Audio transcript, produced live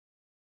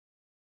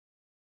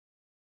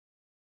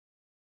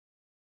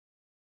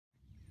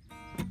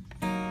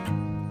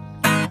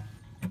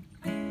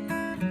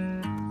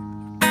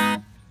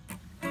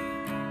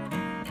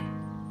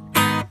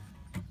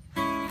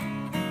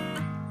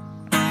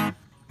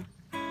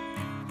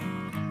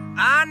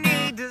I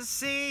need to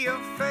see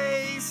your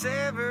face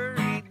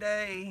every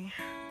day.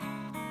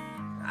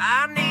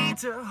 I need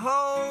to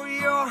hold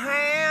your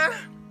hand.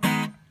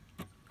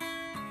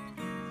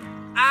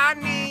 I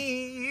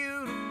need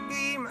you to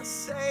be my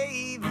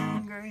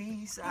saving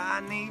grace.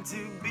 I need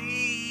to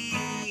be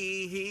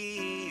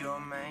your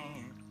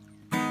man.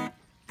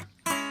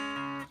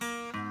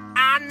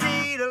 I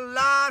need a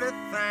lot of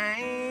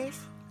things,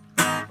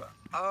 but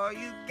all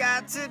you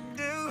got to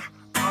do,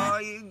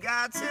 all you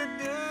got to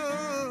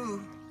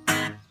do.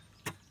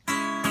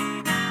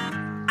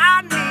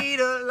 I need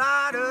a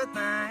lot of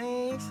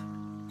things,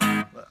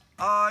 but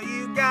all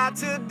you got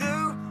to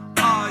do,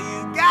 all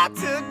you got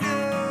to do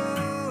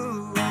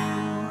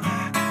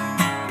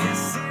is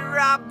sit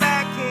right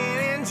back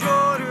and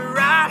enjoy the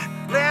ride.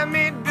 Let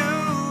me do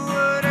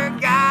what I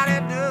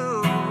gotta do.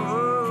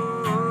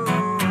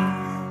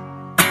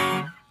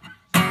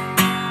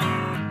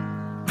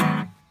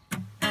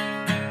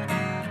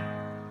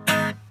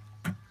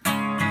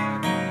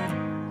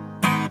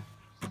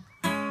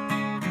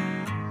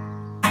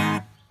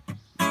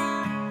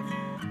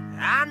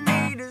 I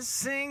need to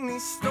sing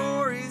these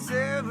stories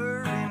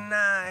every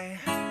night.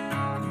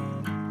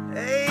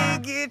 They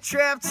get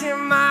trapped in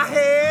my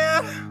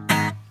head.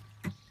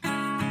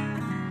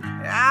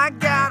 I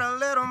got a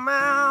little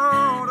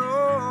mouth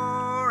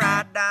or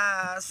I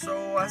die,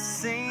 so I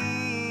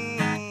sing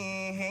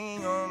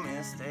them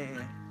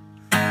instead.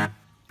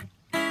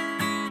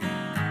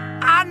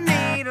 I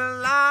need a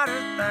lot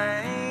of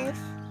things,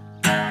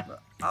 but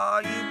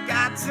all you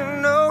got to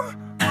know,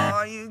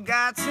 all you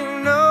got to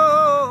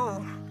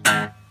know.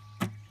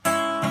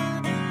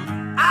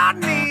 I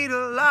need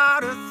a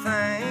lot of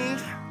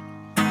things,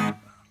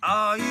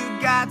 all you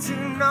got to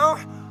know,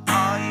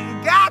 all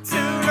you got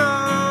to know.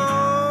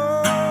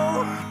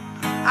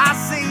 I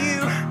see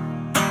you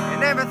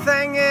in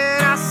everything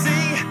that I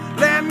see.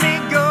 Let me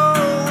go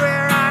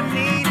where I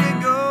need to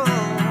go.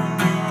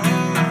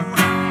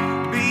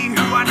 Be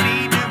who I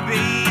need to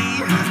be.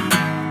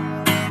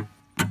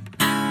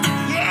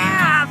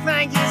 Yeah, I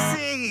think you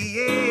see,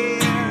 yeah.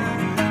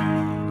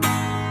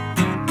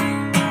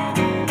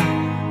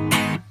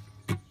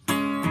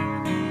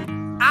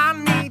 I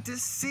need to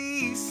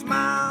see you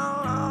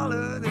smile all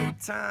of the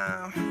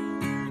time.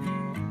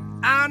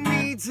 I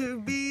need to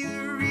be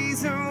the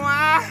reason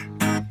why.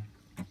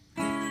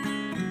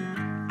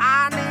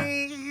 I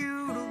need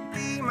you to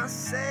be my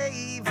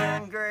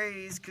saving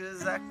grace,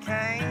 'cause I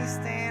can't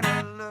stand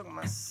to look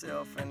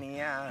myself in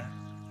the eye.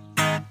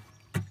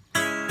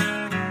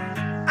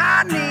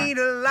 I need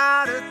a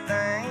lot of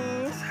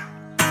things,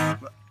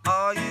 but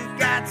all you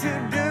got to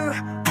do,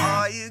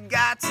 all you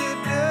got to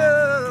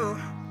do.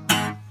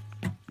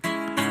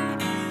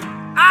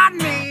 I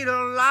need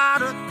a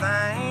lot of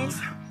things,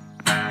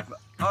 but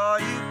all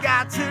you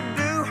got to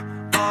do,